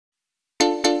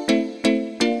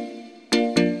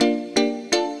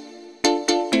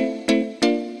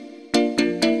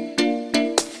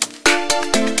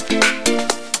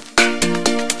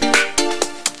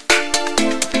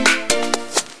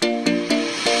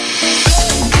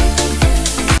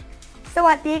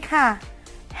วัสดีค่ะ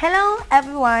Hello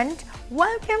everyone,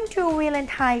 welcome to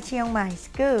Thai Chiang Mai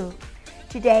School.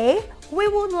 Today, we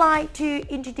would like to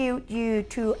introduce you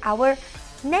to our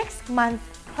next month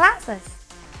classes.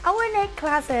 Our next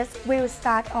classes will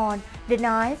start on the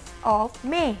 9th of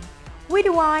May. We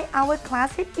divide our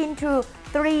classes into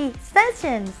 3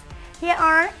 sessions. Here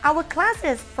are our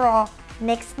classes for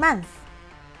next month.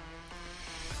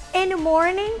 In the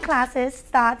morning, classes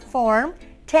start from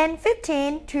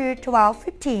 10:15 to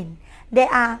 12:15.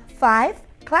 There are 5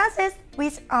 classes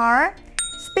which are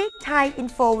Speak Thai in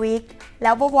 4 weeks,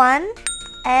 Level 1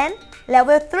 and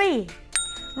Level 3,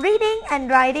 Reading and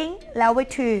Writing Level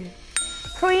 2,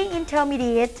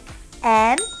 Pre-Intermediate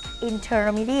and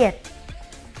Intermediate.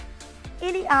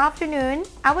 In the afternoon,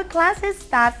 our classes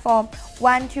start from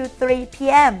 1 to 3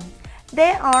 p.m.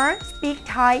 They are Speak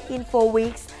Thai in 4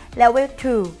 weeks, Level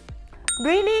 2,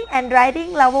 Reading and Writing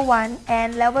Level 1 and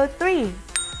Level 3,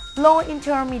 Low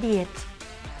Intermediate,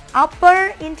 Upper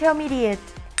Intermediate,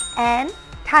 and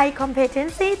Thai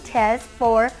Competency Test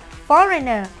for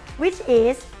Foreigner, which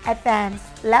is Advanced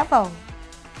Level.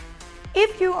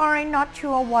 If you are not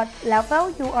sure what level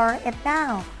you are at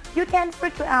now, you can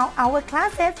figure out our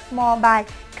classes more by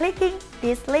clicking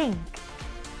this link.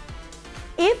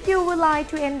 If you would like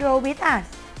to enroll with us,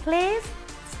 please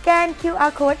scan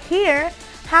QR code here.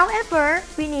 However,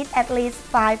 we need at least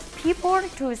 5 people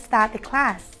to start the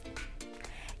class.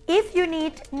 If you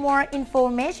need more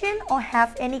information or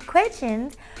have any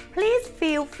questions, please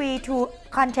feel free to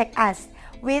contact us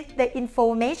with the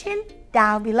information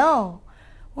down below.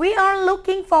 We are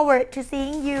looking forward to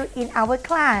seeing you in our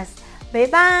class.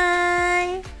 Bye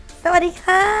bye! สวัสดี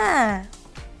ค่ะ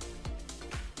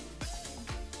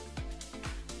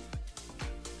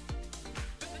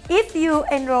If you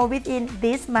enroll within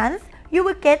this month, you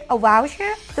will get a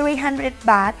voucher 300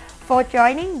 baht for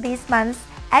joining this month's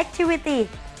activity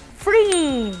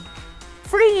free.